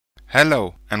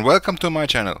Hello and welcome to my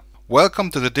channel.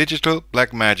 Welcome to the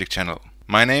DigitalBlackmagic channel.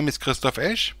 My name is Christoph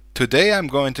Esch. Today I'm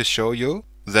going to show you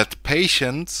that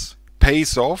patience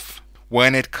pays off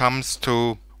when it comes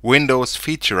to Windows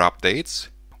feature updates.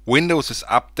 Windows is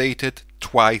updated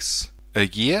twice a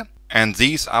year and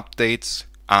these updates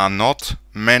are not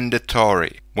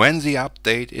mandatory. When the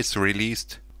update is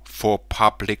released for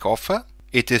public offer,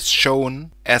 it is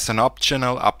shown as an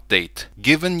optional update.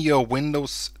 Given your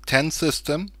Windows 10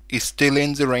 system is still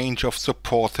in the range of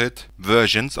supported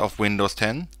versions of Windows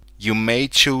 10, you may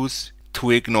choose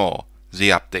to ignore the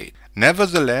update.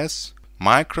 Nevertheless,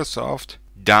 Microsoft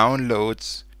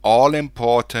downloads all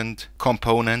important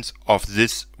components of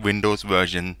this Windows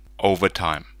version over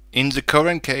time. In the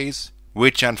current case,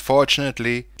 which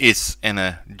unfortunately is in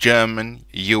a German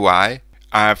UI,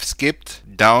 I've skipped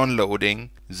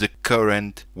downloading the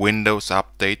current Windows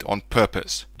update on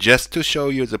purpose, just to show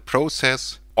you the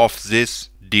process of this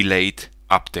delayed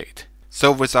update.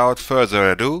 So without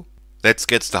further ado, let's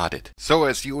get started. So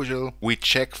as usual, we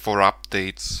check for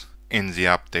updates in the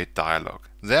update dialog.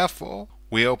 Therefore,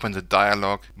 we open the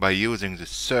dialog by using the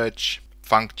search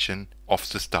function of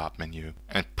the start menu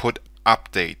and put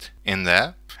update in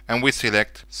there, and we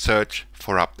select search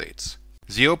for updates.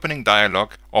 The opening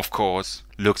dialog, of course,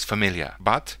 looks familiar,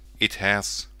 but it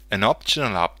has an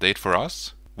optional update for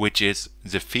us, which is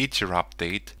the feature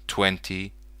update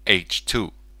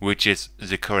 20H2, which is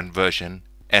the current version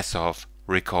as of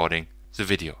recording the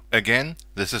video. Again,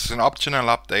 this is an optional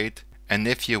update, and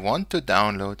if you want to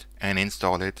download and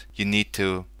install it, you need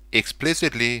to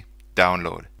explicitly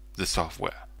download the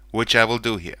software, which I will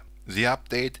do here. The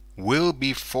update will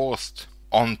be forced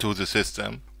onto the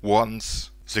system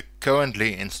once the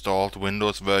currently installed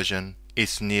Windows version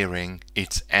is nearing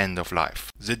its end of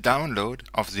life. The download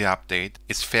of the update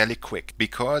is fairly quick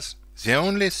because the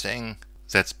only thing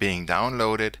that's being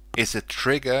downloaded is a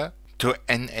trigger to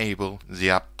enable the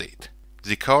update.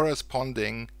 The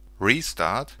corresponding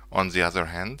restart, on the other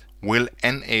hand, will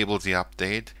enable the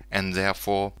update and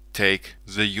therefore take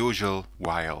the usual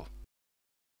while.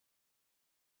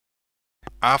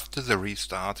 After the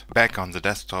restart, back on the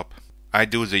desktop, I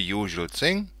do the usual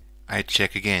thing. I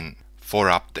check again for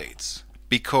updates,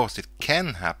 because it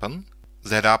can happen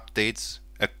that updates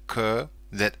occur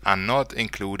that are not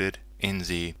included in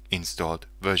the installed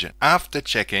version. After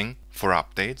checking for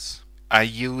updates, I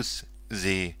use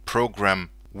the program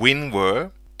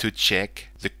WinWare to check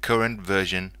the current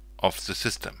version of the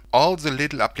system. All the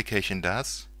little application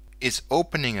does is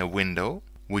opening a window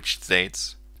which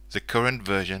states the current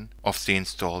version of the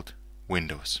installed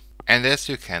Windows. And as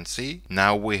you can see,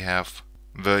 now we have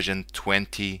version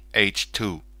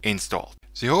 20H2 installed.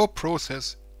 The whole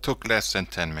process took less than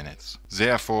 10 minutes.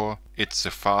 Therefore, it's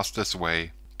the fastest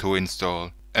way to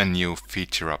install a new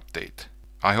feature update.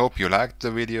 I hope you liked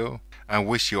the video. I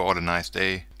wish you all a nice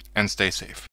day and stay safe.